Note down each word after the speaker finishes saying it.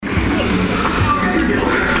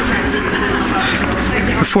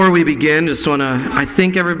Before we begin, I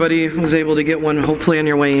think everybody was able to get one hopefully on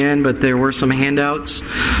your way in, but there were some handouts.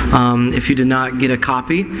 If you did not get a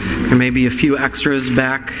copy, there may be a few extras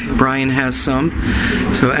back. Brian has some.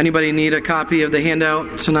 So anybody need a copy of the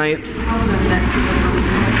handout tonight?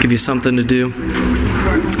 Give you something to do.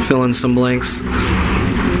 Fill in some blanks.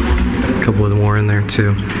 A couple of more in there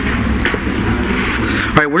too.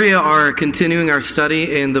 All right, we are continuing our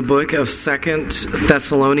study in the book of 2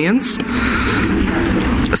 Thessalonians.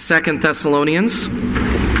 2 Thessalonians.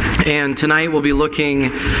 And tonight we'll be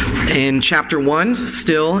looking in chapter 1,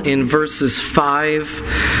 still in verses 5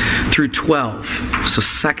 through 12.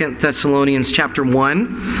 So 2 Thessalonians chapter 1,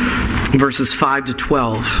 verses 5 to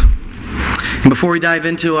 12. And before we dive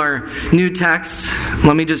into our new text,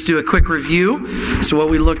 let me just do a quick review. So what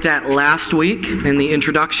we looked at last week in the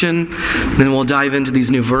introduction, then we'll dive into these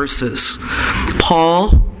new verses.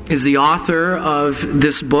 Paul is the author of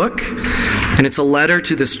this book, and it's a letter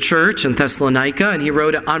to this church in Thessalonica, and he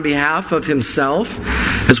wrote it on behalf of himself,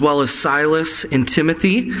 as well as Silas and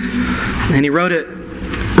Timothy. And he wrote it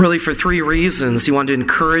really for three reasons. He wanted to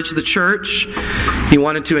encourage the church, he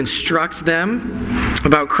wanted to instruct them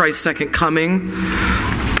about Christ's second coming,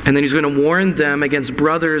 and then he's going to warn them against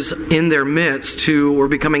brothers in their midst who were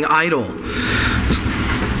becoming idle.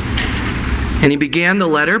 And he began the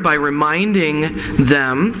letter by reminding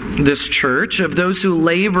them, this church, of those who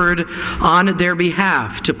labored on their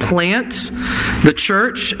behalf to plant the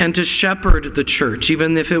church and to shepherd the church,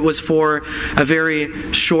 even if it was for a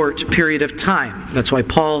very short period of time. That's why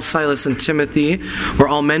Paul, Silas, and Timothy were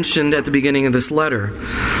all mentioned at the beginning of this letter.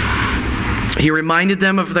 He reminded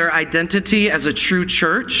them of their identity as a true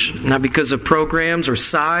church, not because of programs or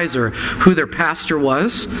size or who their pastor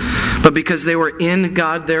was, but because they were in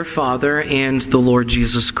God their Father and the Lord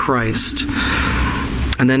Jesus Christ.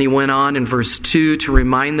 And then he went on in verse 2 to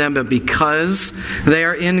remind them that because they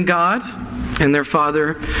are in God and their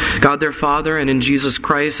Father, God their Father, and in Jesus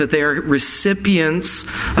Christ, that they are recipients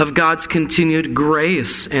of God's continued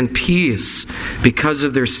grace and peace because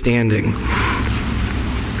of their standing.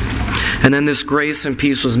 And then this grace and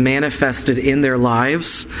peace was manifested in their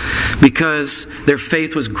lives because their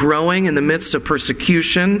faith was growing in the midst of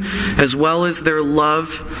persecution, as well as their love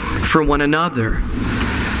for one another.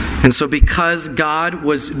 And so because God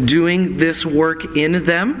was doing this work in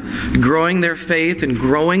them, growing their faith and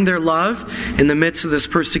growing their love in the midst of this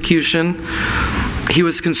persecution, he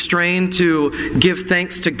was constrained to give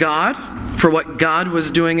thanks to God for what God was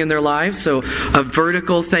doing in their lives. So a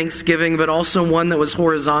vertical thanksgiving, but also one that was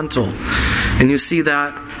horizontal. And you see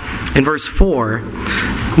that in verse 4.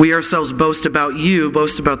 We ourselves boast about you,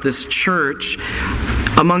 boast about this church,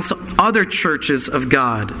 amongst other churches of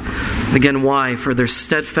God. Again, why? For their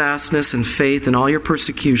steadfastness and faith in all your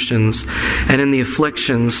persecutions and in the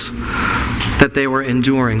afflictions that they were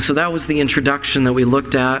enduring. So that was the introduction that we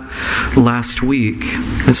looked at last week.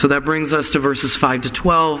 And so that brings us to verses 5 to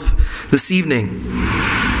 12 this evening.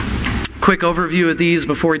 Quick overview of these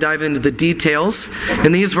before we dive into the details.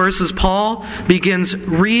 In these verses, Paul begins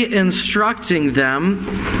re-instructing them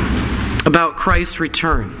about Christ's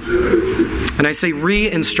return. And I say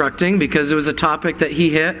re-instructing because it was a topic that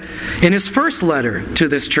he hit in his first letter to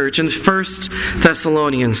this church in 1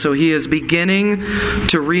 Thessalonians. So he is beginning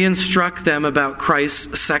to re-instruct them about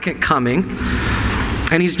Christ's second coming.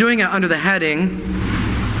 And he's doing it under the heading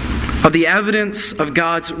of the evidence of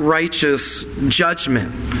God's righteous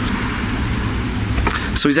judgment.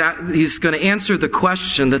 So he's going to answer the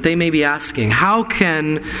question that they may be asking. How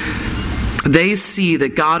can they see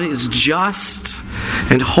that God is just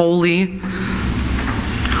and holy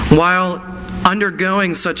while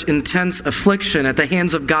undergoing such intense affliction at the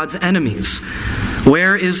hands of God's enemies?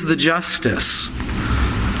 Where is the justice?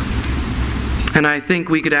 And I think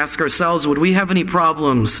we could ask ourselves, would we have any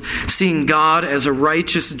problems seeing God as a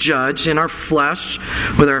righteous judge in our flesh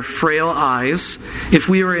with our frail eyes if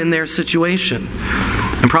we were in their situation?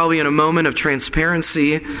 And probably in a moment of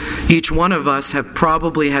transparency, each one of us have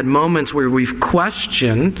probably had moments where we've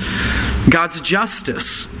questioned God's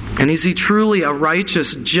justice. And is he truly a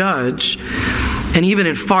righteous judge? And even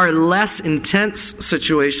in far less intense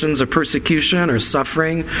situations of persecution or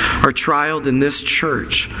suffering or trial than this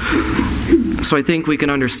church. So I think we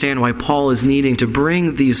can understand why Paul is needing to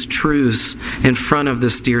bring these truths in front of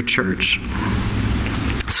this dear church.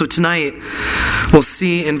 So tonight, we'll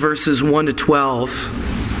see in verses 1 to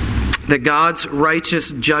 12 that God's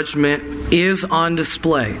righteous judgment is on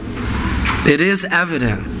display. It is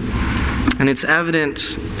evident. And it's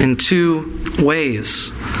evident in two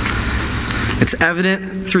ways. It's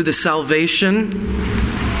evident through the salvation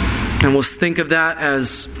And we'll think of that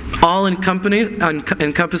as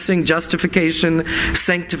all-encompassing justification,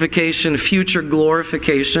 sanctification, future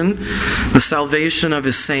glorification, the salvation of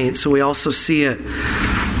his saints. So we also see it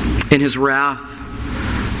in his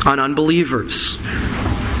wrath on unbelievers,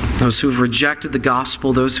 those who have rejected the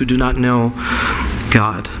gospel, those who do not know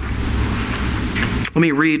God. Let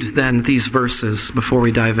me read then these verses before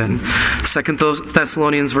we dive in. 2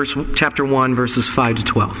 Thessalonians chapter 1, verses 5 to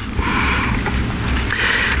 12.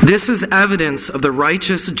 This is evidence of the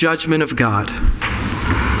righteous judgment of God,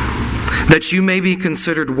 that you may be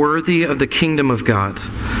considered worthy of the kingdom of God,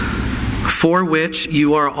 for which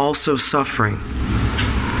you are also suffering.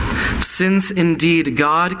 Since indeed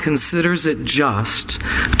God considers it just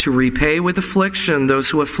to repay with affliction those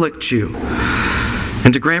who afflict you,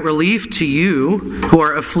 and to grant relief to you who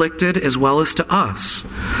are afflicted as well as to us,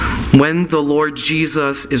 when the Lord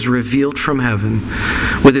Jesus is revealed from heaven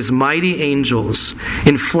with his mighty angels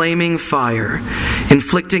in flaming fire,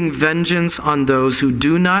 inflicting vengeance on those who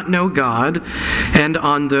do not know God and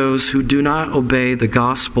on those who do not obey the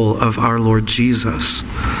gospel of our Lord Jesus.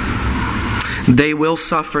 They will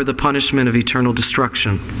suffer the punishment of eternal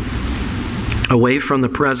destruction, away from the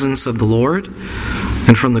presence of the Lord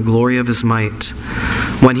and from the glory of his might,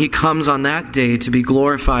 when he comes on that day to be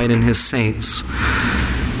glorified in his saints,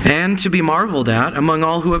 and to be marveled at among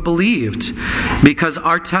all who have believed, because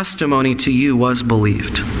our testimony to you was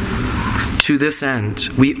believed. To this end,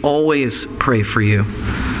 we always pray for you,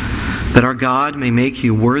 that our God may make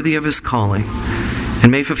you worthy of his calling,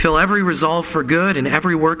 and may fulfill every resolve for good and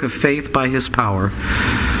every work of faith by his power,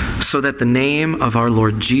 so that the name of our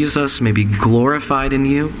Lord Jesus may be glorified in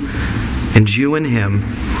you, and you in him,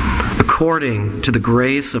 according to the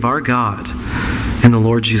grace of our God and the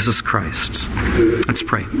Lord Jesus Christ. Let's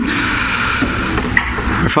pray.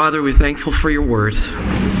 Our Father, we're thankful for your word.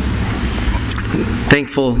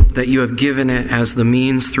 Thankful that you have given it as the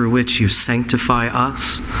means through which you sanctify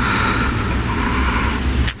us.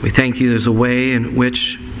 We thank you there's a way in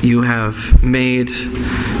which you have made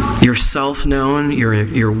yourself known,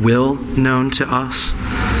 your will known to us.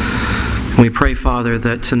 We pray, Father,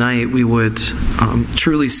 that tonight we would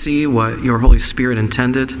truly see what your Holy Spirit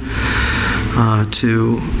intended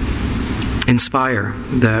to inspire,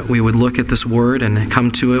 that we would look at this word and come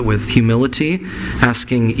to it with humility,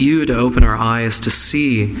 asking you to open our eyes to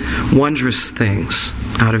see wondrous things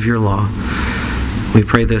out of your law. We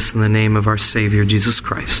pray this in the name of our Savior, Jesus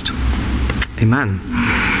Christ. Amen.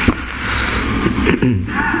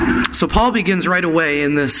 So Paul begins right away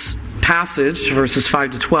in this passage, verses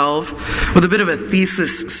 5 to 12, with a bit of a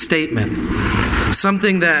thesis statement.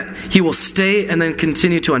 Something that he will state and then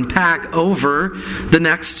continue to unpack over the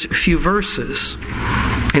next few verses.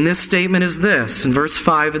 And this statement is this, in verse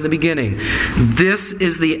 5 in the beginning. This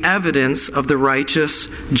is the evidence of the righteous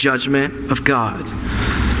judgment of God.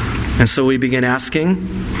 And so we begin asking,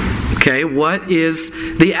 okay, what is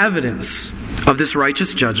the evidence of this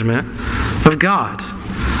righteous judgment of God?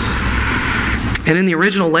 And in the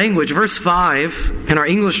original language, verse 5, in our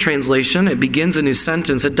English translation, it begins a new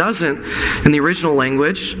sentence. It doesn't in the original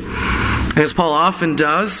language. And as Paul often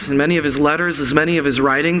does in many of his letters, as many of his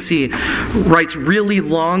writings, he writes really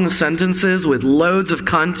long sentences with loads of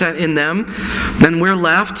content in them. Then we're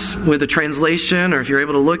left with a translation, or if you're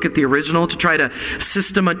able to look at the original, to try to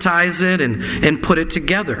systematize it and put it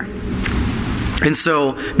together. And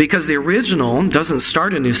so, because the original doesn't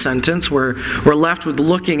start a new sentence, we're left with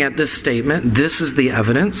looking at this statement, this is the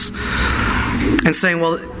evidence, and saying,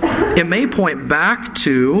 well, it may point back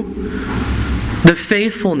to the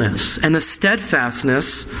faithfulness and the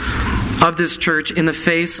steadfastness of this church in the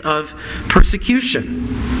face of persecution.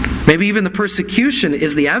 Maybe even the persecution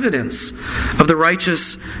is the evidence of the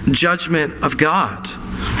righteous judgment of God.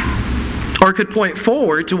 Or it could point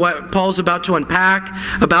forward to what Paul's about to unpack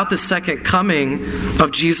about the second coming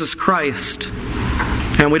of Jesus Christ.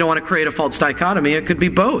 And we don't want to create a false dichotomy. It could be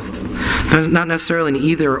both. Not necessarily an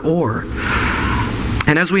either or.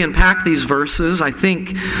 And as we unpack these verses, I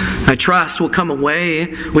trust we'll come away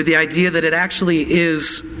with the idea that it actually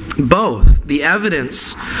is both. The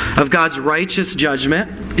evidence of God's righteous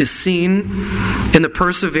judgment is seen in the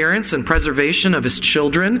perseverance and preservation of his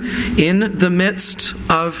children in the midst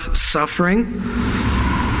of suffering.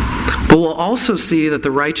 But we'll also see that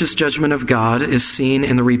the righteous judgment of God is seen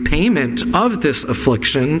in the repayment of this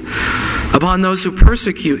affliction upon those who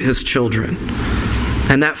persecute his children.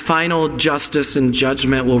 And that final justice and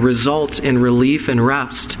judgment will result in relief and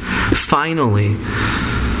rest, finally,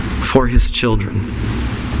 for his children.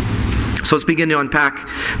 So let's begin to unpack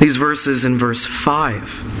these verses in verse 5.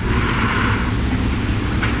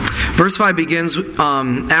 Verse 5 begins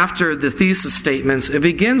after the thesis statements. It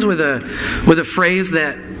begins with a phrase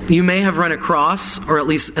that you may have run across, or at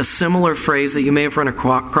least a similar phrase that you may have run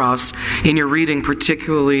across in your reading,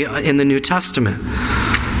 particularly in the New Testament.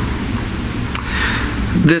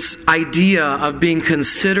 This idea of being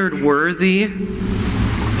considered worthy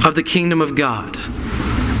of the kingdom of God.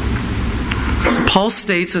 Paul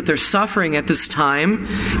states that their suffering at this time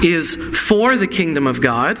is for the kingdom of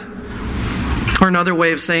God. Or another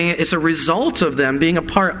way of saying it, it's a result of them being a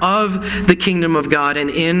part of the kingdom of God and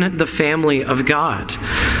in the family of God.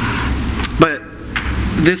 But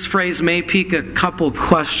this phrase may pique a couple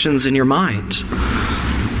questions in your mind.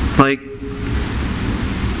 Like,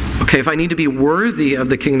 okay, if I need to be worthy of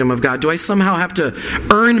the kingdom of God, do I somehow have to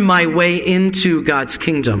earn my way into God's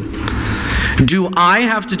kingdom? Do I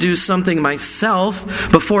have to do something myself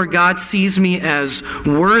before God sees me as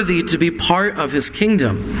worthy to be part of His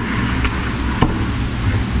kingdom?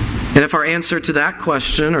 And if our answer to that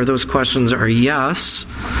question, or those questions, are yes,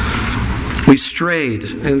 we strayed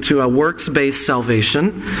into a works-based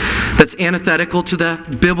salvation that's antithetical to the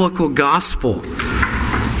biblical gospel.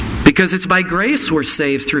 Because it's by grace we're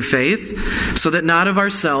saved through faith, so that not of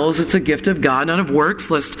ourselves, it's a gift of God, not of works,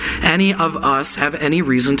 lest any of us have any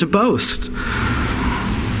reason to boast.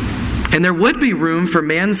 And there would be room for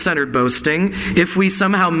man-centered boasting if we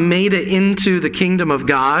somehow made it into the kingdom of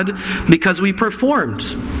God because we performed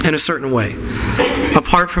in a certain way,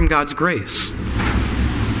 apart from God's grace.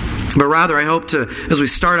 But rather, I hope to, as we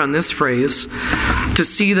start on this phrase, to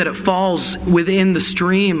see that it falls within the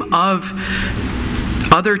stream of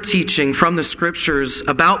other teaching from the Scriptures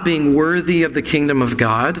about being worthy of the kingdom of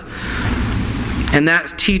God. And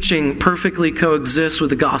that teaching perfectly coexists with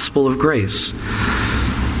the gospel of grace.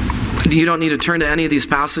 You don't need to turn to any of these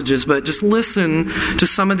passages, but just listen to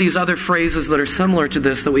some of these other phrases that are similar to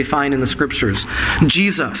this that we find in the Scriptures.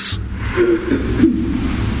 Jesus,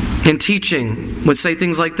 in teaching, would say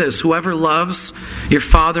things like this: whoever loves your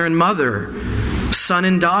father and mother, son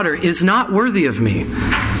and daughter, is not worthy of me.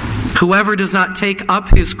 Whoever does not take up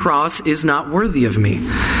his cross is not worthy of me.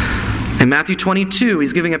 In Matthew 22,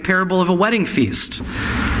 he's giving a parable of a wedding feast.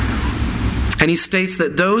 And he states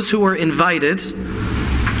that those who are invited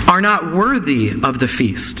are not worthy of the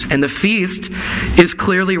feast. And the feast is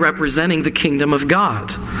clearly representing the kingdom of God.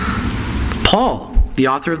 Paul, the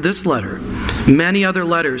author of this letter, many other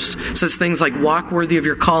letters, says things like, walk worthy of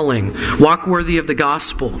your calling, walk worthy of the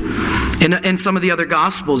gospel. In some of the other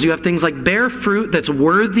gospels, you have things like bear fruit that's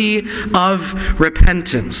worthy of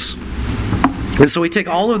repentance. And so we take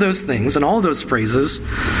all of those things and all of those phrases,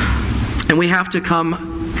 and we have to come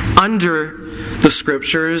under the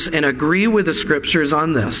Scriptures and agree with the Scriptures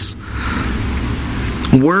on this.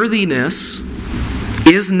 Worthiness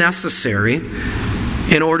is necessary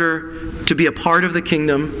in order to be a part of the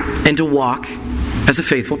kingdom and to walk as a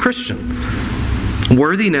faithful Christian.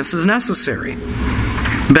 Worthiness is necessary.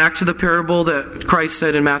 Back to the parable that Christ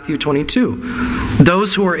said in Matthew 22.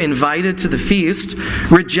 Those who were invited to the feast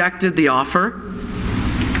rejected the offer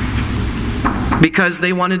because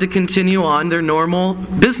they wanted to continue on their normal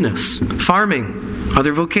business, farming,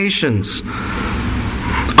 other vocations.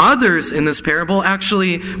 Others in this parable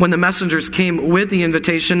actually, when the messengers came with the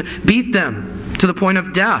invitation, beat them to the point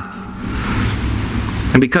of death.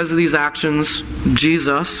 And because of these actions,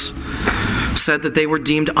 Jesus said that they were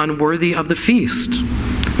deemed unworthy of the feast.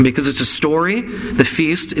 And because it's a story, the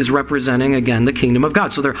feast is representing, again, the kingdom of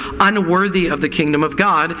God. So they're unworthy of the kingdom of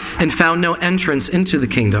God and found no entrance into the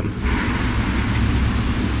kingdom.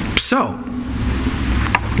 So,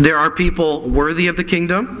 there are people worthy of the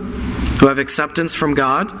kingdom who have acceptance from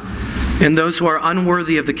God, and those who are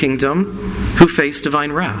unworthy of the kingdom who face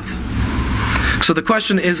divine wrath. So the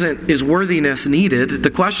question isn't, is worthiness needed? The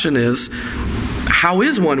question is, how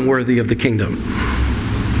is one worthy of the kingdom?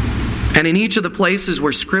 And in each of the places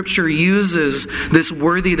where Scripture uses this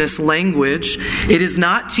worthiness language, it is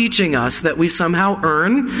not teaching us that we somehow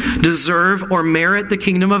earn, deserve, or merit the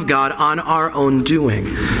kingdom of God on our own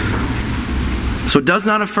doing. So it does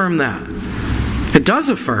not affirm that. It does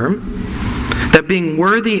affirm that being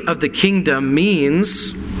worthy of the kingdom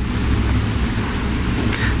means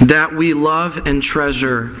that we love and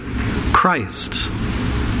treasure Christ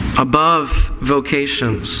above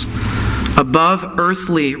vocations, above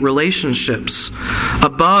earthly relationships,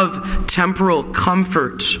 above temporal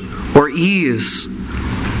comfort or ease,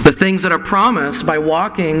 the things that are promised by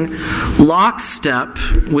walking lockstep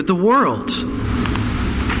with the world.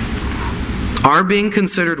 Our being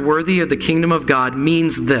considered worthy of the kingdom of God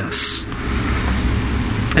means this.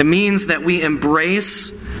 It means that we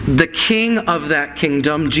embrace the king of that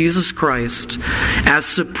kingdom, Jesus Christ, as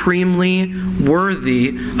supremely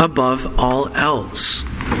worthy above all else.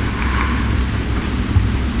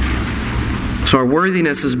 So our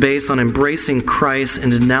worthiness is based on embracing Christ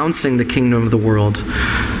and denouncing the kingdom of the world.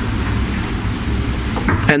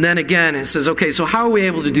 And then again, it says, okay, so how are we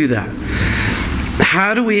able to do that?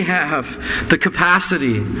 How do we have the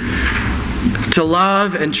capacity to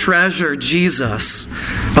love and treasure Jesus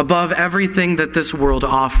above everything that this world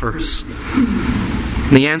offers?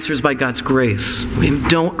 And the answer is by God's grace. We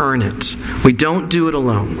don't earn it. We don't do it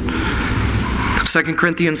alone. 2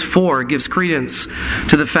 Corinthians 4 gives credence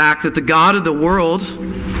to the fact that the God of the world,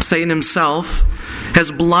 Satan himself,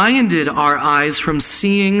 has blinded our eyes from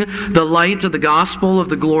seeing the light of the gospel of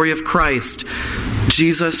the glory of Christ,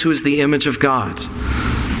 Jesus, who is the image of God.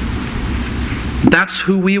 That's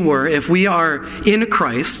who we were. If we are in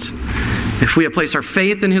Christ, if we have placed our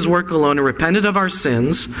faith in His work alone and repented of our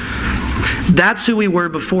sins, that's who we were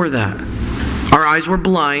before that. Our eyes were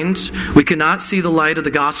blind. We could not see the light of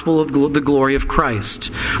the gospel of the glory of Christ.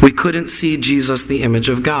 We couldn't see Jesus, the image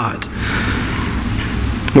of God.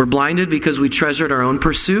 We're blinded because we treasured our own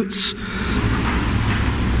pursuits.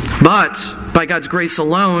 But by God's grace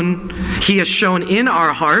alone, He has shown in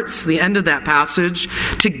our hearts, the end of that passage,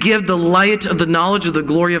 to give the light of the knowledge of the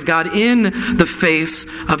glory of God in the face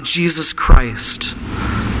of Jesus Christ.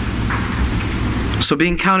 So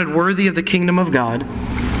being counted worthy of the kingdom of God,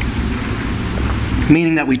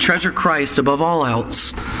 meaning that we treasure Christ above all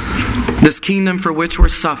else, this kingdom for which we're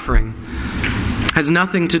suffering, has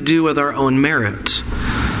nothing to do with our own merit.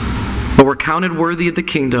 But we're counted worthy of the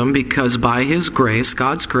kingdom because by His grace,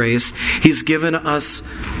 God's grace, He's given us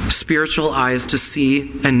spiritual eyes to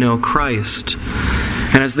see and know Christ.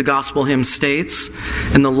 And as the gospel hymn states,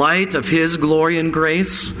 in the light of His glory and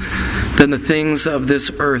grace, then the things of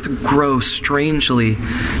this earth grow strangely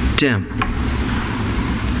dim.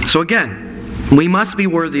 So again, we must be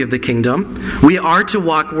worthy of the kingdom. We are to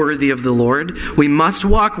walk worthy of the Lord. We must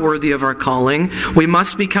walk worthy of our calling. We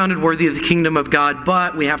must be counted worthy of the kingdom of God,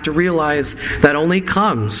 but we have to realize that only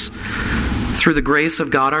comes through the grace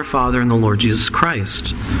of God our Father and the Lord Jesus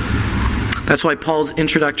Christ. That's why Paul's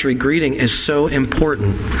introductory greeting is so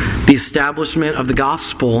important. The establishment of the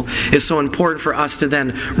gospel is so important for us to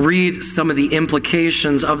then read some of the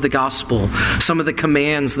implications of the gospel, some of the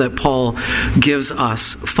commands that Paul gives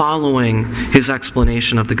us following his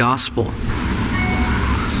explanation of the gospel.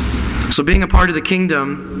 So being a part of the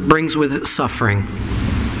kingdom brings with it suffering.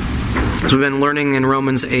 As we've been learning in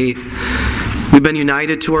Romans 8, we've been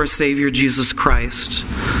united to our Savior Jesus Christ.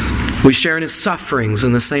 We share in His sufferings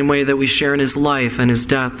in the same way that we share in His life and His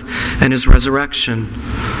death and His resurrection.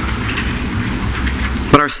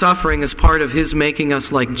 But our suffering is part of His making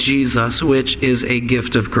us like Jesus, which is a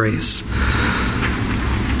gift of grace.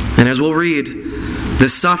 And as we'll read,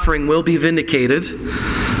 this suffering will be vindicated.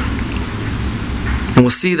 And we'll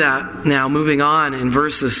see that now moving on in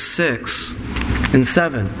verses 6 and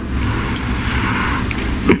 7.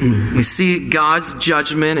 We see God's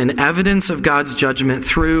judgment and evidence of God's judgment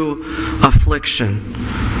through affliction.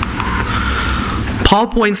 Paul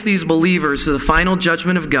points these believers to the final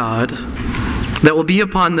judgment of God that will be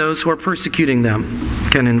upon those who are persecuting them.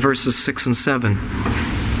 Again, in verses 6 and 7.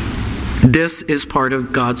 This is part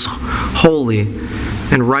of God's holy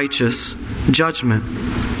and righteous judgment.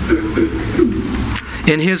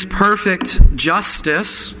 In His perfect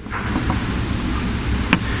justice,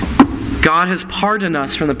 God has pardoned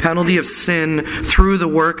us from the penalty of sin through the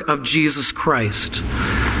work of Jesus Christ.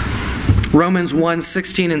 Romans 1,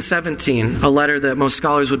 16 and 17, a letter that most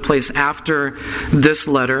scholars would place after this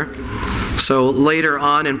letter. So later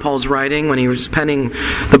on in Paul's writing, when he was penning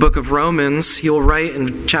the book of Romans, he will write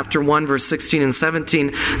in chapter 1, verse 16 and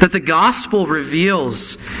 17, that the gospel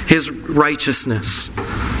reveals His righteousness.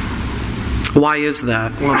 Why is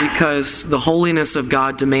that? Well, because the holiness of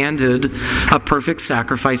God demanded a perfect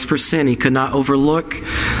sacrifice for sin. He could not overlook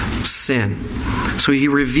sin. So He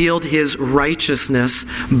revealed His righteousness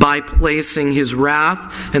by placing His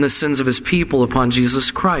wrath and the sins of His people upon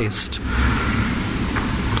Jesus Christ.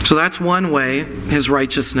 So that's one way His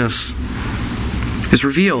righteousness is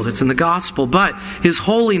revealed. It's in the gospel. But His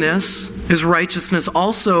holiness, His righteousness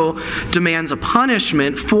also demands a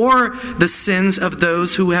punishment for the sins of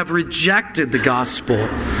those who have rejected the gospel.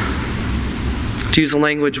 To use the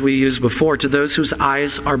language we used before, to those whose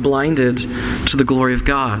eyes are blinded to the glory of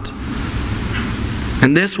God.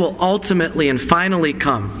 And this will ultimately and finally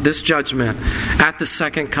come, this judgment, at the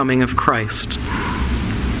second coming of Christ.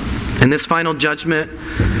 And this final judgment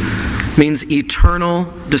means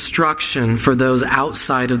eternal destruction for those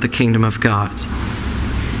outside of the kingdom of God.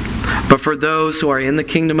 But for those who are in the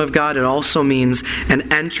kingdom of God, it also means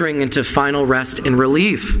an entering into final rest and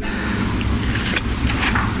relief.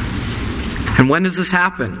 And when does this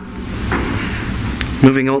happen?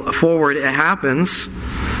 Moving forward, it happens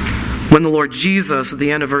when the Lord Jesus, at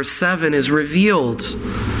the end of verse 7, is revealed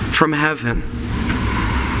from heaven.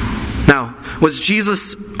 Now, was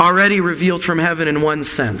Jesus already revealed from heaven in one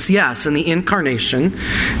sense? Yes, in the incarnation,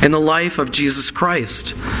 in the life of Jesus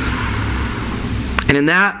Christ. And in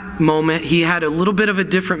that moment, he had a little bit of a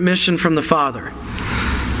different mission from the Father.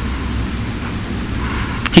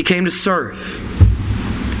 He came to serve.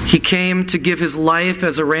 He came to give his life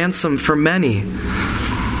as a ransom for many.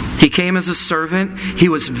 He came as a servant. He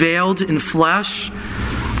was veiled in flesh.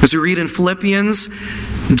 As we read in Philippians,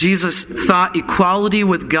 Jesus thought equality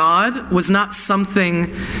with God was not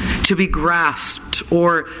something to be grasped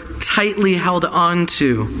or tightly held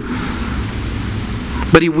onto.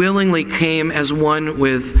 But he willingly came as one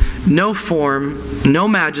with no form, no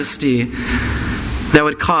majesty, that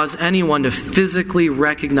would cause anyone to physically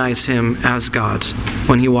recognize him as God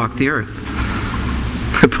when he walked the earth.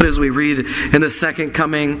 But as we read in the second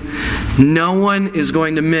coming, no one is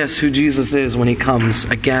going to miss who Jesus is when he comes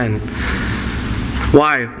again.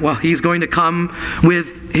 Why? Well, he's going to come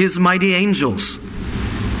with his mighty angels.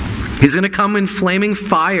 He's going to come in flaming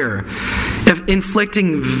fire,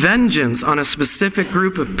 inflicting vengeance on a specific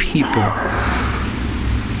group of people.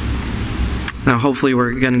 Now, hopefully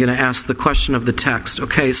we're again going to ask the question of the text.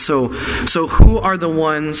 Okay, so who are the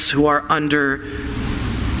ones who are under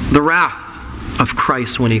the wrath of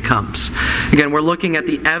Christ when he comes? Again, we're looking at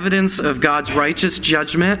the evidence of God's righteous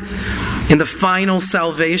judgment in the final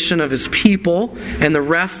salvation of his people and the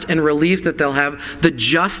rest and relief that they'll have, the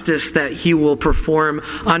justice that he will perform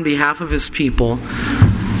on behalf of his people.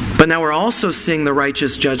 But now we're also seeing the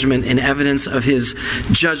righteous judgment and evidence of his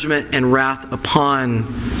judgment and wrath upon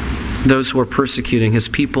those who are persecuting his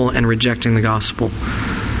people and rejecting the gospel.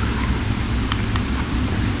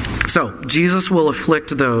 So, Jesus will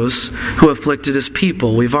afflict those who afflicted his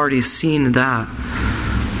people. We've already seen that.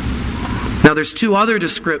 Now, there's two other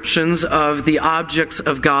descriptions of the objects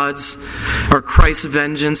of God's or Christ's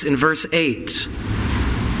vengeance in verse 8.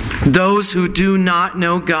 Those who do not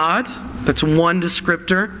know God, that's one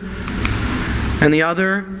descriptor. And the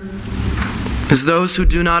other is those who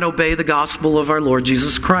do not obey the gospel of our Lord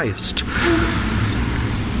Jesus Christ.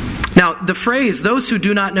 Now, the phrase, those who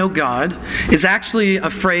do not know God, is actually a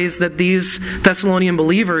phrase that these Thessalonian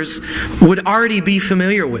believers would already be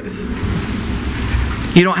familiar with.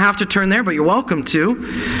 You don't have to turn there, but you're welcome to.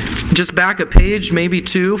 Just back a page, maybe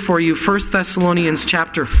two, for you, 1 Thessalonians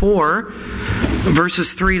chapter 4,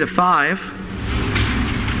 verses 3 to 5.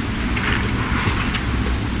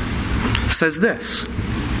 Says this.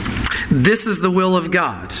 This is the will of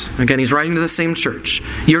God. Again, he's writing to the same church.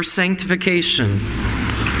 Your sanctification,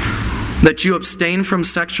 that you abstain from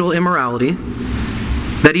sexual immorality,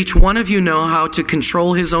 that each one of you know how to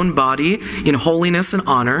control his own body in holiness and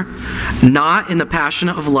honor, not in the passion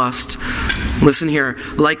of lust. Listen here,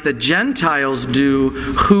 like the Gentiles do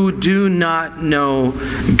who do not know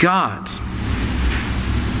God.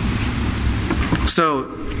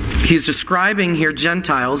 So, he's describing here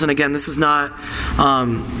Gentiles, and again, this is not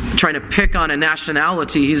trying to pick on a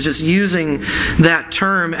nationality. He's just using that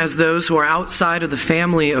term as those who are outside of the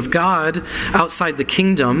family of God, outside the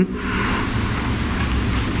kingdom.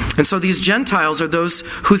 And so these Gentiles are those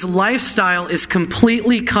whose lifestyle is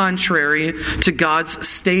completely contrary to God's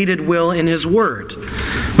stated will in his word.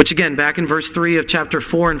 Which again, back in verse 3 of chapter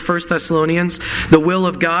 4 in 1 Thessalonians, the will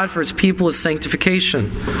of God for his people is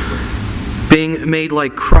sanctification. Being made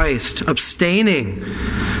like Christ, abstaining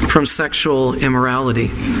from sexual immorality.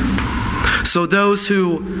 So those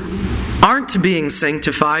who aren't being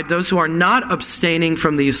sanctified, those who are not abstaining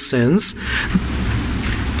from these sins,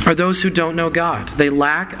 are those who don't know God. They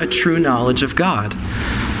lack a true knowledge of God.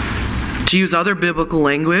 To use other biblical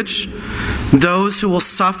language, those who will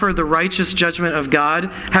suffer the righteous judgment of God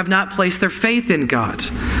have not placed their faith in God,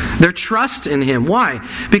 their trust in him. Why?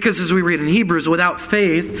 Because as we read in Hebrews, without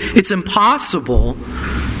faith, it's impossible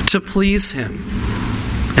to please him.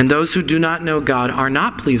 And those who do not know God are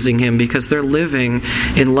not pleasing him because they're living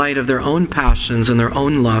in light of their own passions and their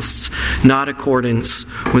own lusts, not accordance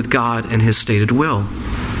with God and his stated will.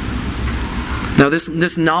 Now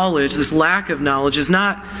this knowledge, this lack of knowledge is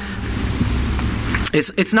not...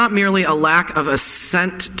 It's not merely a lack of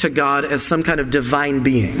assent to God as some kind of divine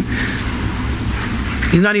being.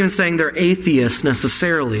 He's not even saying they're atheists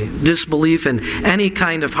necessarily, disbelief in any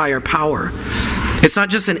kind of higher power. It's not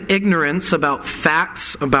just an ignorance about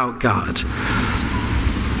facts about God.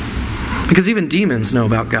 Because even demons know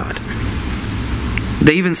about God.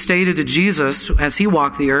 They even stated to Jesus as he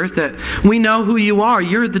walked the earth that we know who you are.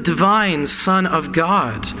 You're the divine Son of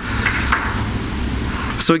God.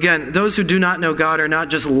 So again, those who do not know God are not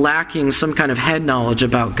just lacking some kind of head knowledge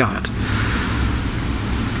about God,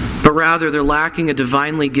 but rather they're lacking a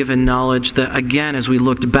divinely given knowledge that, again, as we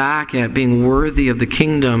looked back at being worthy of the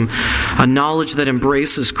kingdom, a knowledge that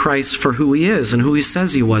embraces Christ for who he is and who he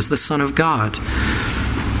says he was, the Son of God,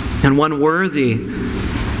 and one worthy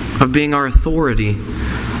of being our authority.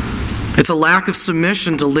 It's a lack of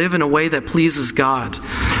submission to live in a way that pleases God.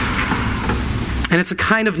 And it's a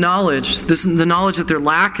kind of knowledge, the knowledge that they're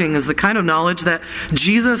lacking is the kind of knowledge that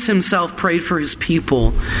Jesus himself prayed for his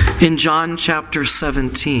people in John chapter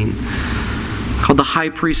 17, called the high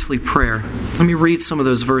priestly prayer. Let me read some of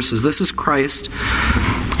those verses. This is Christ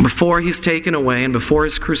before he's taken away and before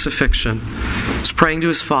his crucifixion. He's praying to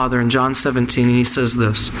his Father in John 17, and he says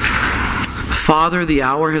this: Father, the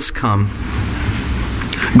hour has come.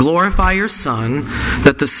 Glorify your Son,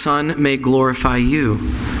 that the Son may glorify you,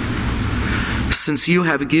 since you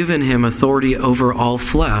have given him authority over all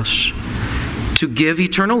flesh, to give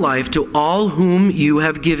eternal life to all whom you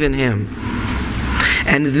have given him.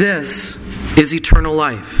 And this is eternal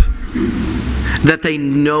life, that they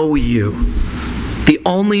know you, the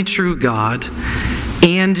only true God,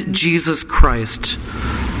 and Jesus Christ,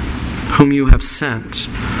 whom you have sent.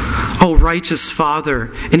 Oh, righteous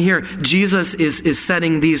Father. And here, Jesus is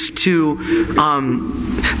setting these two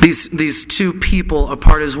people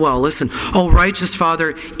apart as well. Listen, oh, righteous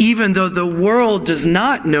Father, even though the world does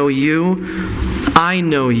not know you, I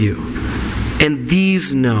know you. And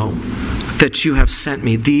these know that you have sent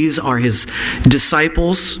me. These are his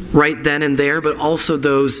disciples right then and there, but also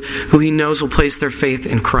those who he knows will place their faith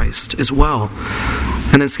in Christ as well.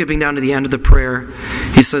 And then skipping down to the end of the prayer,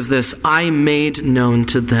 he says this: I made known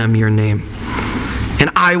to them your name, and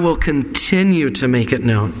I will continue to make it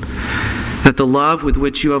known, that the love with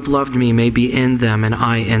which you have loved me may be in them and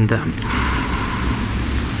I in them.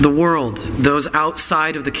 The world, those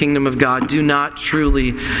outside of the kingdom of God, do not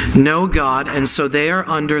truly know God, and so they are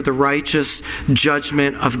under the righteous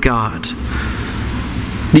judgment of God.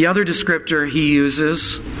 The other descriptor he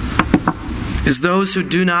uses is those who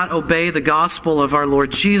do not obey the gospel of our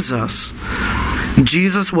Lord Jesus.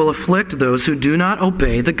 Jesus will afflict those who do not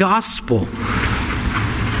obey the gospel.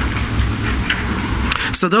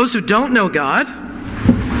 So those who don't know God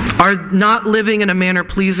are not living in a manner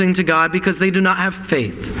pleasing to God because they do not have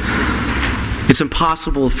faith. It's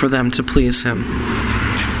impossible for them to please him.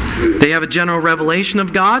 They have a general revelation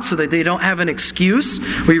of God so that they don't have an excuse.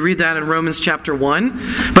 We read that in Romans chapter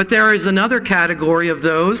 1. But there is another category of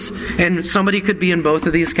those, and somebody could be in both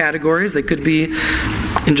of these categories. They could be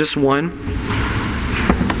in just one.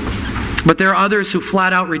 But there are others who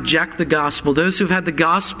flat out reject the gospel. Those who've had the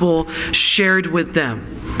gospel shared with them,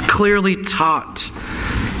 clearly taught,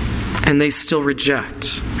 and they still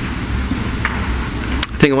reject.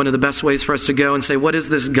 I think one of the best ways for us to go and say, what is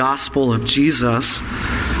this gospel of Jesus?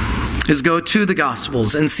 Is go to the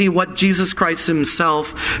Gospels and see what Jesus Christ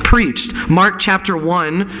himself preached. Mark chapter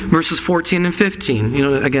 1, verses 14 and 15.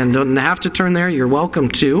 Again, don't have to turn there. You're welcome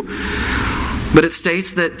to. But it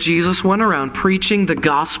states that Jesus went around preaching the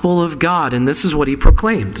gospel of God, and this is what he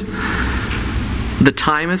proclaimed. The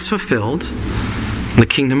time is fulfilled. The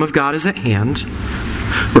kingdom of God is at hand.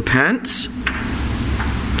 Repent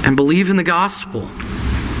and believe in the gospel.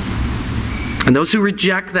 And those who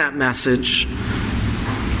reject that message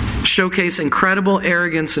showcase incredible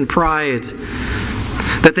arrogance and pride,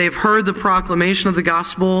 that they've heard the proclamation of the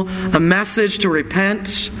gospel, a message to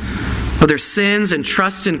repent of their sins and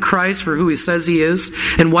trust in Christ for who he says he is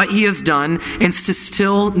and what he has done, and to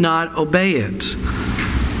still not obey it.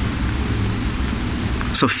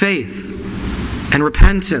 So faith and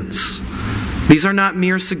repentance, these are not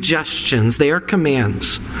mere suggestions, they are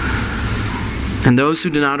commands. And those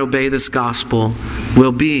who do not obey this gospel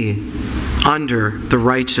will be under the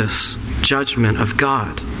righteous judgment of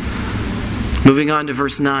God. Moving on to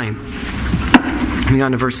verse 9.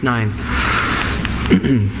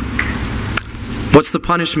 What's the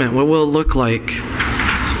punishment? What will it look like?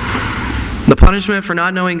 The punishment for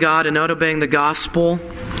not knowing God and not obeying the gospel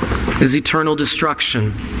is eternal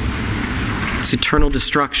destruction. It's eternal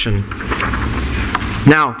destruction.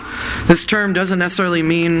 Now, this term doesn't necessarily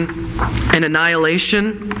mean an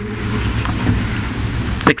annihilation,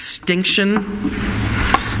 extinction,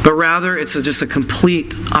 but rather it's just a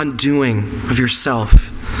complete undoing of yourself.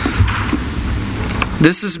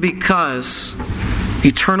 This is because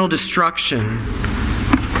eternal destruction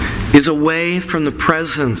is away from the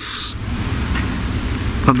presence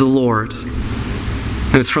of the Lord,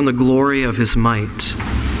 and it's from the glory of his might.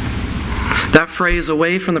 That phrase,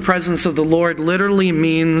 away from the presence of the Lord, literally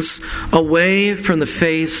means away from the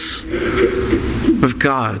face of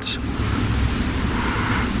God.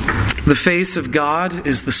 The face of God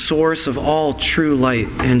is the source of all true light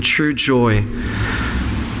and true joy.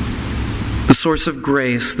 The source of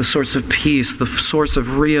grace, the source of peace, the source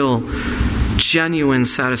of real, genuine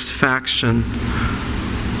satisfaction.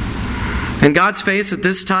 And God's face at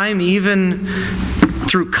this time, even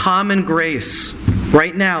through common grace,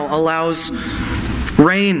 right now allows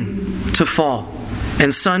rain to fall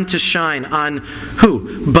and sun to shine on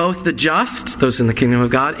who? Both the just, those in the kingdom of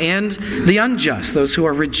God, and the unjust, those who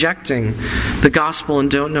are rejecting the gospel and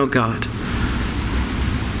don't know God.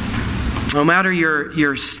 No matter your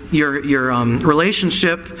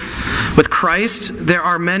relationship with Christ, there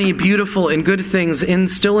are many beautiful and good things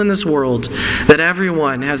still in this world that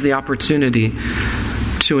everyone has the opportunity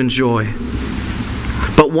to enjoy.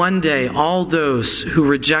 But one day, all those who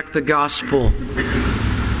reject the gospel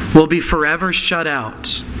will be forever shut out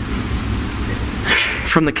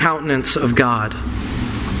from the countenance of God.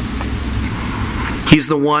 He's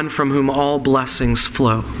the one from whom all blessings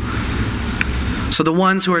flow. So the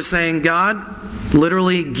ones who are saying, God,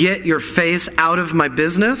 literally get your face out of my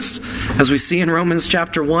business, as we see in Romans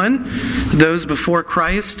chapter 1, those before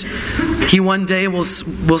Christ, He one day will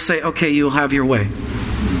say, okay, you'll have your way.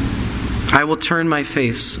 I will turn my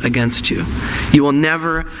face against you. You will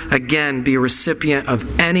never again be a recipient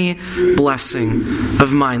of any blessing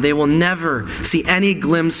of mine. They will never see any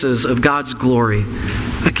glimpses of God's glory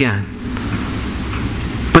again.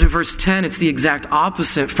 But in verse 10, it's the exact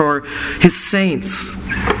opposite for His saints.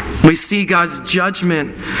 We see God's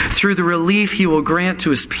judgment through the relief He will grant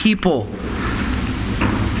to His people.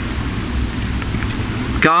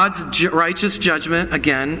 God's righteous judgment,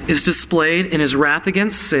 again, is displayed in His wrath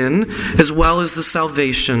against sin, as well as the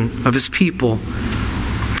salvation of His people.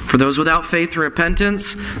 For those without faith and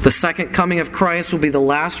repentance, the second coming of Christ will be the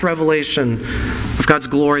last revelation of God's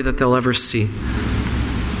glory that they'll ever see.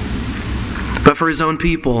 But for His own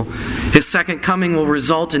people, His second coming will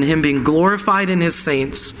result in Him being glorified in His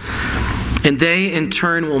saints, and they in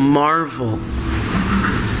turn will marvel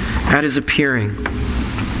at His appearing.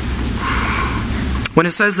 When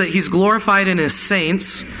it says that He's glorified in His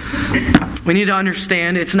saints, we need to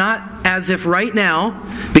understand it's not as if right now,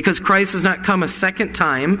 because Christ has not come a second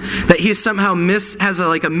time, that He somehow has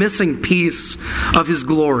a missing piece of His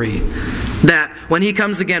glory. That when He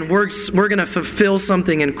comes again, we're going to fulfill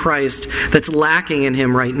something in Christ that's lacking in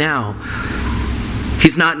Him right now.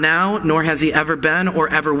 He's not now, nor has He ever been or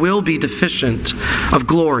ever will be deficient of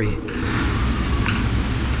glory.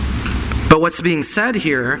 But what's being said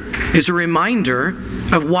here is a reminder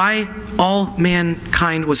of why all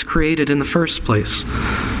mankind was created in the first place.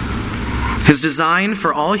 His design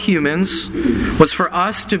for all humans was for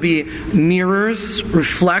us to be mirrors,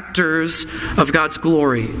 reflectors of God's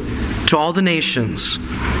glory to all the nations.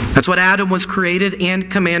 That's what Adam was created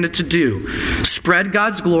and commanded to do. Spread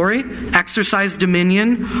God's glory, exercise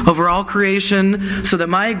dominion over all creation, so that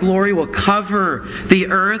my glory will cover the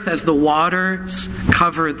earth as the waters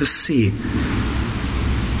cover the sea.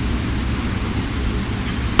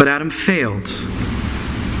 But Adam failed.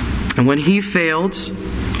 And when he failed,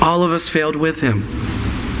 all of us failed with him.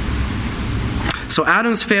 So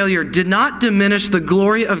Adam's failure did not diminish the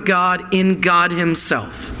glory of God in God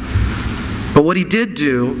Himself. But what he did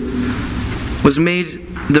do was made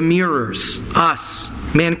the mirrors, us,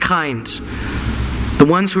 mankind, the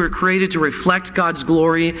ones who are created to reflect God's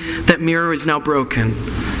glory. That mirror is now broken.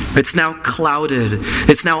 It's now clouded.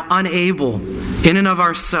 It's now unable, in and of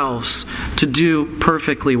ourselves, to do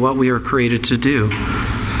perfectly what we are created to do.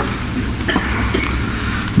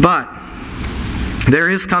 But there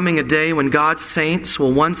is coming a day when God's saints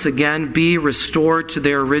will once again be restored to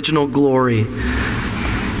their original glory,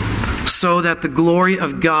 so that the glory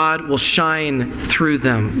of God will shine through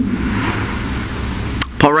them.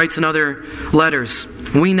 Paul writes in other letters,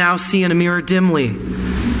 we now see in a mirror dimly,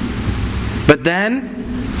 but then,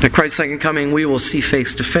 at Christ's second coming, we will see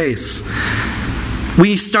face to face.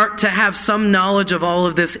 We start to have some knowledge of all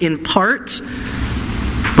of this in part,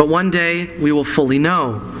 but one day we will fully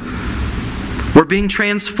know. We're being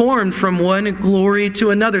transformed from one glory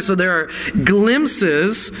to another. So there are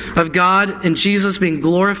glimpses of God and Jesus being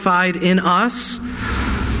glorified in us.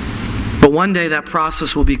 But one day that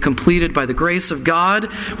process will be completed by the grace of God.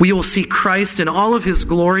 We will see Christ in all of His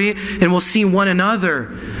glory, and we'll see one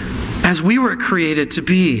another as we were created to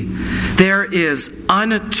be. There is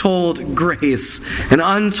untold grace and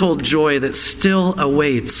untold joy that still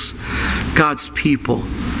awaits God's people.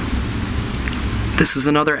 This is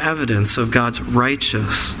another evidence of God's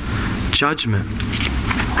righteous judgment.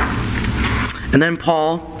 And then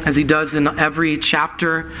Paul, as he does in every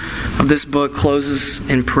chapter of this book, closes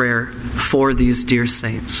in prayer for these dear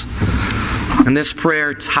saints. And this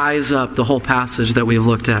prayer ties up the whole passage that we've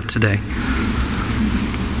looked at today.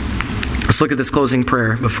 Let's look at this closing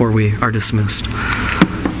prayer before we are dismissed.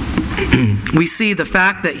 We see the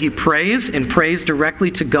fact that he prays and prays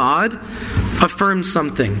directly to God affirms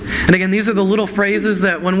something. And again, these are the little phrases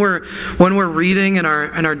that when we're reading in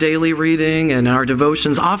our daily reading and our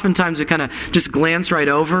devotions, oftentimes we kind of just glance right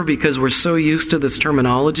over because we're so used to this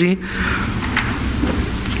terminology.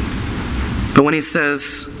 But when he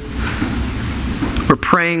says we're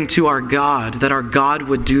praying to our God, that our God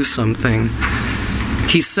would do something,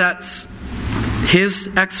 he sets his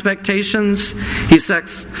expectations, he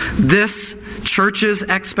sets this church's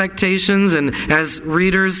expectations, and as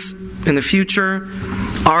readers in the future,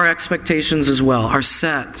 our expectations as well are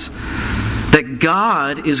set that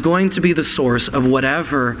God is going to be the source of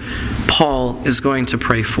whatever Paul is going to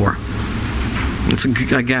pray for. It's,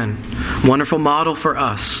 again, a wonderful model for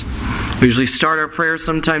us. We usually start our prayers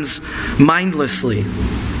sometimes mindlessly,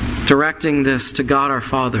 directing this to God our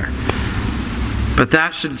Father. But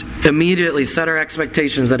that should immediately set our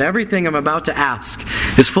expectations that everything I'm about to ask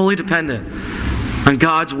is fully dependent on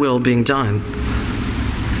God's will being done.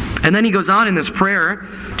 And then he goes on in this prayer,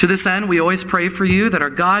 to this end, we always pray for you that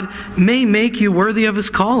our God may make you worthy of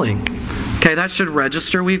his calling. Okay, that should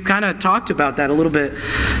register. We've kind of talked about that a little bit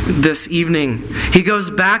this evening. He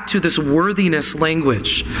goes back to this worthiness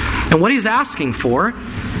language. And what he's asking for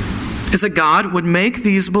is that God would make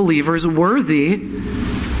these believers worthy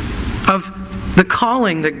of the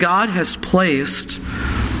calling that God has placed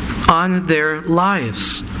on their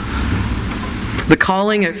lives. The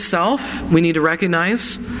calling itself, we need to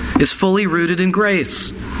recognize, is fully rooted in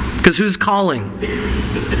grace. Because who's calling?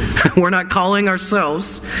 We're not calling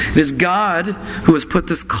ourselves. It is God who has put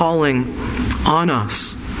this calling on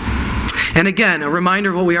us. And again, a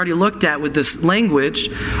reminder of what we already looked at with this language.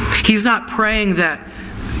 He's not praying that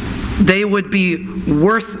they would be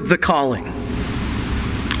worth the calling,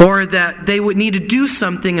 or that they would need to do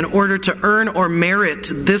something in order to earn or merit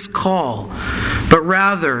this call. But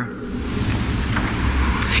rather,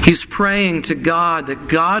 he's praying to God that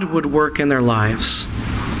God would work in their lives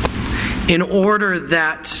in order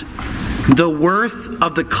that the worth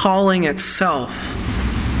of the calling itself,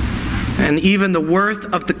 and even the worth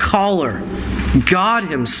of the caller, God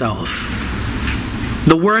himself,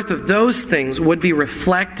 the worth of those things would be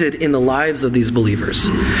reflected in the lives of these believers.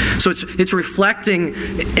 So it's reflecting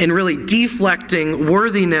and really deflecting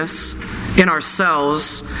worthiness in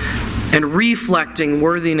ourselves and reflecting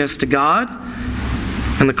worthiness to God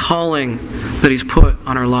and the calling that he's put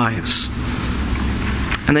on our lives.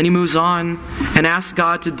 And then he moves on and asks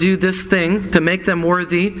God to do this thing to make them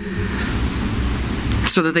worthy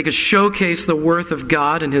so that they could showcase the worth of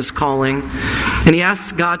God and his calling. And he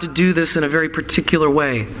asks God to do this in a very particular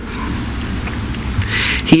way.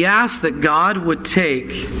 He asks that God would take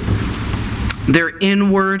their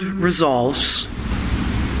inward resolves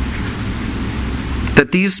that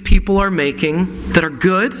these people are making, that are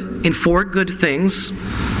good and for good things,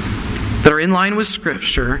 that are in line with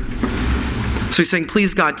Scripture. So he's saying,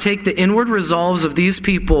 please God, take the inward resolves of these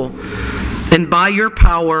people and by your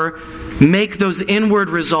power, make those inward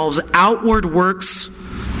resolves outward works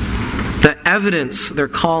that evidence their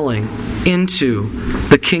calling into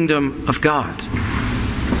the kingdom of God.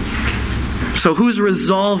 So whose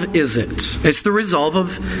resolve is it? It's the resolve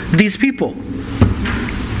of these people.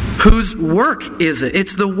 Whose work is it?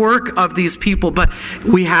 It's the work of these people. But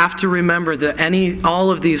we have to remember that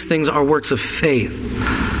all of these things are works of faith,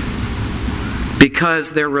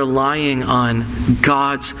 because they're relying on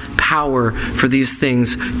God's power for these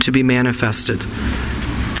things to be manifested.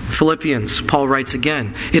 Philippians, Paul writes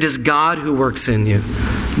again, it is God who works in you,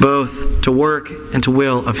 both to work and to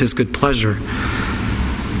will of his good pleasure.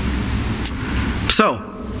 So,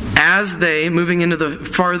 as they, moving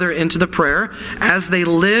farther into the prayer, as they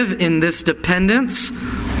live in this dependence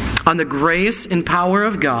on the grace and power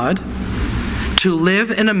of God, to live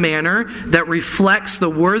in a manner that reflects the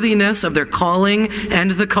worthiness of their calling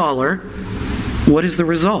and the caller, what is the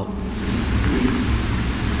result?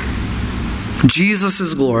 Jesus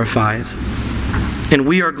is glorified, and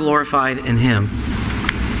we are glorified in him.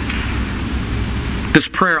 This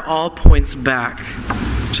prayer all points back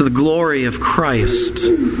to the glory of Christ.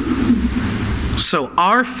 So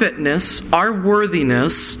our fitness, our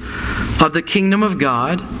worthiness of the kingdom of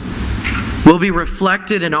God will be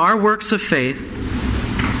reflected in our works of faith,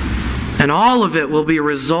 and all of it will be a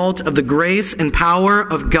result of the grace and power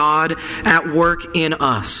of God at work in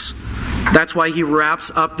us. That's why he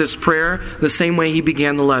wraps up this prayer the same way he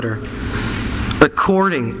began the letter.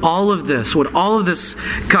 all of this,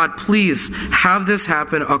 God, please have this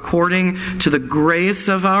happen according to the grace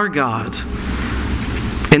of our God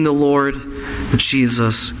in the Lord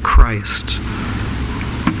Jesus Christ.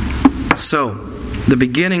 So, the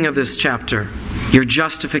beginning of this chapter, your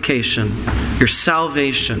justification, your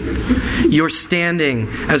salvation, your standing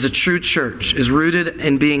as a true church is rooted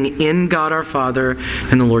in being in God our Father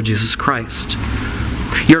and the Lord Jesus Christ.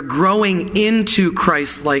 Your growing into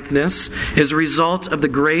Christ-likeness is a result of the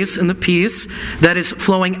grace and the peace that is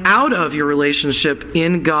flowing out of your relationship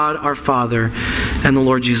in God our Father and the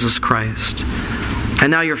Lord Jesus Christ.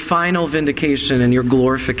 And now your final vindication and your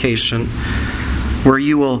glorification, where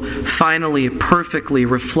you will finally perfectly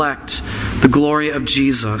reflect the glory of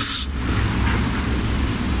Jesus,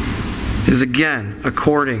 is again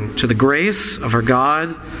according to the grace of our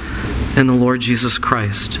God and the Lord Jesus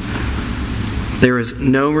Christ. There is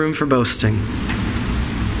no room for boasting.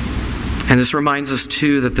 And this reminds us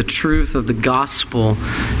too that the truth of the gospel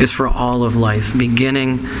is for all of life,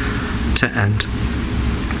 beginning to end.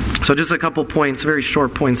 So just a couple points, very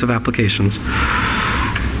short points of applications.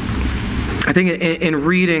 I think in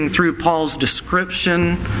reading through Paul's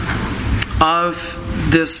description of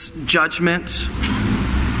this judgment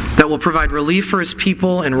that will provide relief for his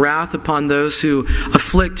people and wrath upon those who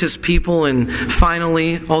afflict his people and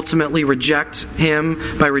finally, ultimately reject him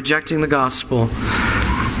by rejecting the gospel,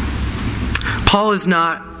 Paul is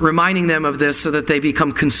not reminding them of this so that they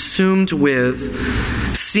become consumed with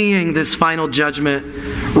seeing this final judgment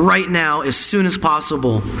right now as soon as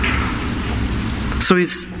possible. So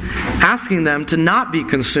he's asking them to not be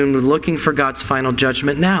consumed with looking for God's final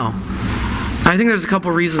judgment now. I think there's a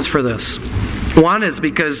couple reasons for this. One is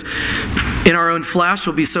because in our own flesh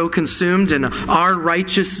we'll be so consumed and our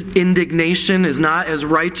righteous indignation is not as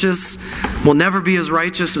righteous, will never be as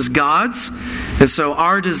righteous as God's. And so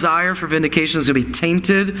our desire for vindication is going to be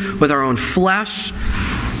tainted with our own flesh.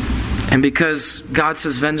 And because God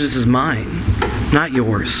says vengeance is mine, not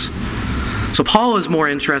yours. So Paul is more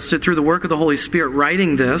interested, through the work of the Holy Spirit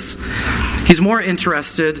writing this, he's more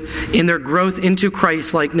interested in their growth into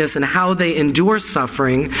Christ-likeness and how they endure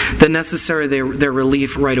suffering than necessarily their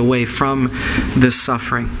relief right away from this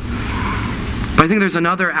suffering. But I think there's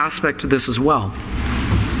another aspect to this as well.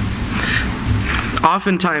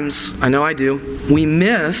 Oftentimes, I know I do, we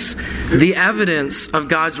miss the evidence of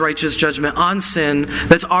God's righteous judgment on sin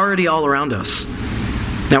that's already all around us.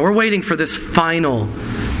 Now we're waiting for this final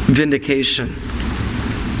vindication.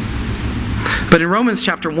 But in Romans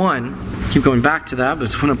chapter 1, keep going back to that, but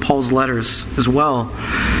it's one of Paul's letters as well.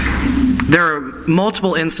 There are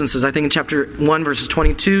multiple instances, I think in chapter 1, verses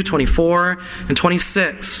 22, 24, and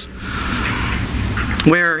 26,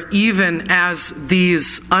 where even as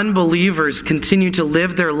these unbelievers continue to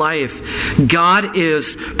live their life, God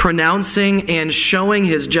is pronouncing and showing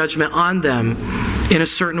his judgment on them in a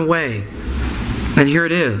certain way. And here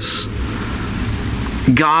it is.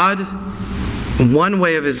 God, one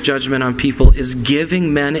way of his judgment on people is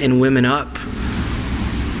giving men and women up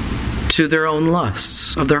to their own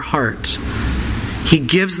lusts of their heart. He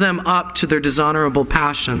gives them up to their dishonorable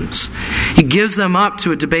passions. He gives them up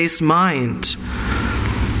to a debased mind.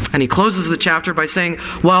 And he closes the chapter by saying,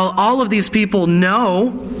 while all of these people know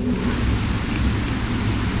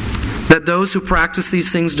that those who practice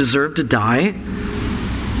these things deserve to die,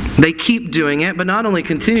 they keep doing it, but not only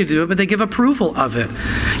continue to do it, but they give approval of it.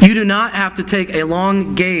 You do not have to take a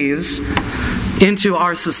long gaze into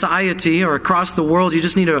our society or across the world. You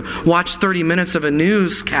just need to watch 30 minutes of a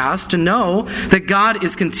newscast to know that God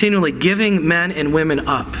is continually giving men and women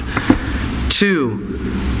up to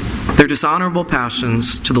their dishonorable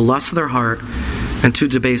passions, to the lust of their heart, and to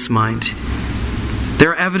debased mind. There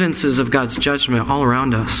are evidences of God's judgment all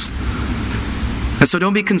around us. And so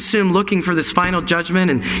don't be consumed looking for this final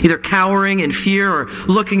judgment and either cowering in fear or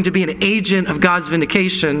looking to be an agent of God's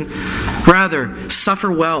vindication. Rather,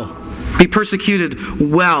 suffer well. Be persecuted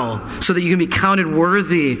well so that you can be counted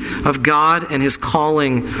worthy of God and his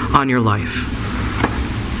calling on your life.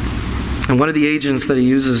 And one of the agents that he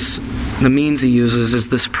uses, the means he uses, is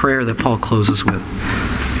this prayer that Paul closes with.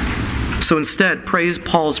 So instead, praise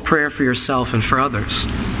Paul's prayer for yourself and for others.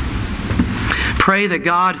 Pray that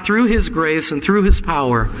God, through his grace and through his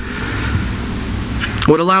power,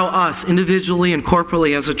 would allow us individually and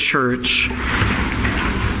corporately as a church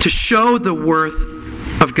to show the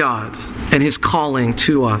worth of God and his calling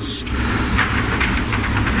to us.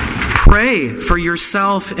 Pray for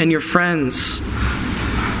yourself and your friends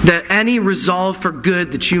that any resolve for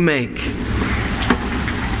good that you make,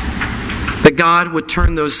 that God would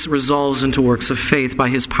turn those resolves into works of faith by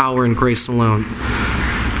his power and grace alone.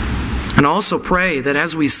 And also pray that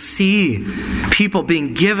as we see people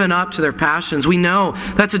being given up to their passions, we know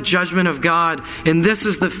that's a judgment of God, and this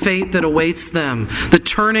is the fate that awaits them, the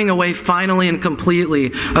turning away finally and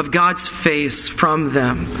completely of God's face from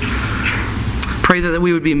them. Pray that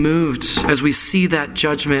we would be moved as we see that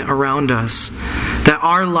judgment around us, that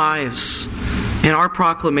our lives and our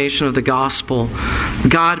proclamation of the gospel,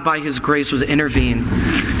 God by His grace would intervene,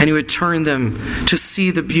 and He would turn them to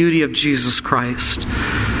see the beauty of Jesus Christ.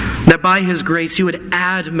 That by His grace He would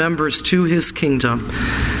add members to His kingdom,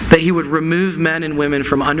 that He would remove men and women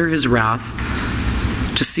from under His wrath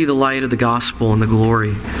to see the light of the gospel and the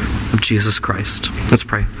glory of Jesus Christ. Let's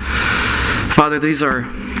pray. Father, these are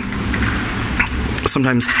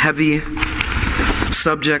sometimes heavy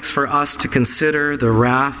subjects for us to consider, the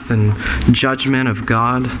wrath and judgment of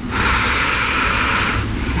God.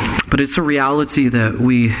 But it's a reality that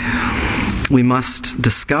we must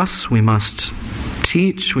discuss, we must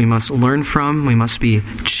teach, we must learn from, we must be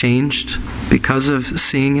changed because of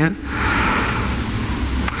seeing it.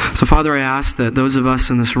 So Father, I ask that those of us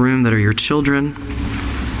in this room that are your children,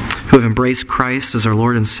 who have embraced Christ as our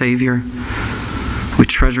Lord and Savior, we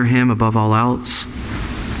treasure Him above all else.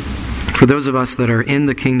 For those of us that are in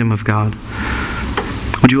the kingdom of God,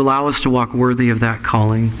 would you allow us to walk worthy of that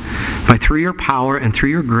calling by, through your power and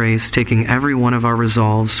through your grace, taking every one of our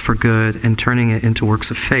resolves for good and turning it into works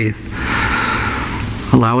of faith.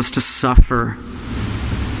 Allow us to suffer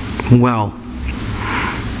well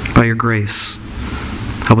by your grace.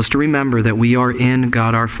 Help us to remember that we are in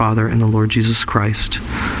God our Father and the Lord Jesus Christ.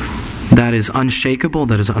 That is unshakable,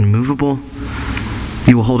 that is unmovable.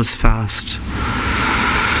 You will hold us fast.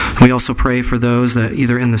 We also pray for those that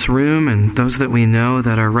either in this room and those that we know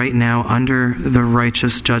that are right now under the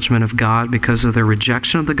righteous judgment of God because of their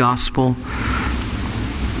rejection of the gospel,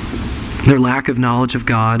 their lack of knowledge of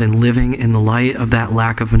God, and living in the light of that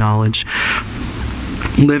lack of knowledge,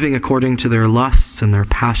 living according to their lusts and their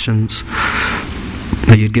passions.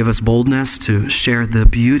 That you'd give us boldness to share the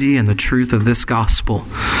beauty and the truth of this gospel.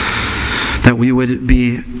 That we would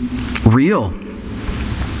be real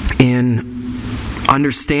in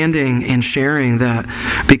understanding and sharing that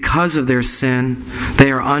because of their sin,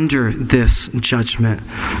 they are under this judgment.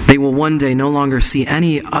 They will one day no longer see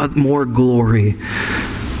any more glory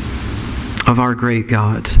of our great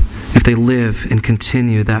God if they live and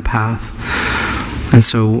continue that path. And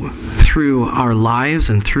so through our lives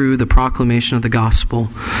and through the proclamation of the gospel,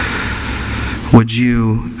 would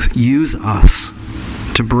you use us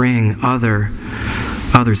to bring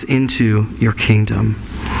others into your kingdom?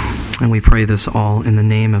 And we pray this all in the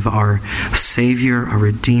name of our Savior, our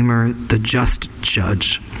Redeemer, the just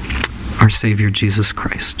Judge, our Savior Jesus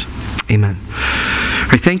Christ. Amen. All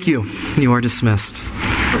right, thank you. You are dismissed.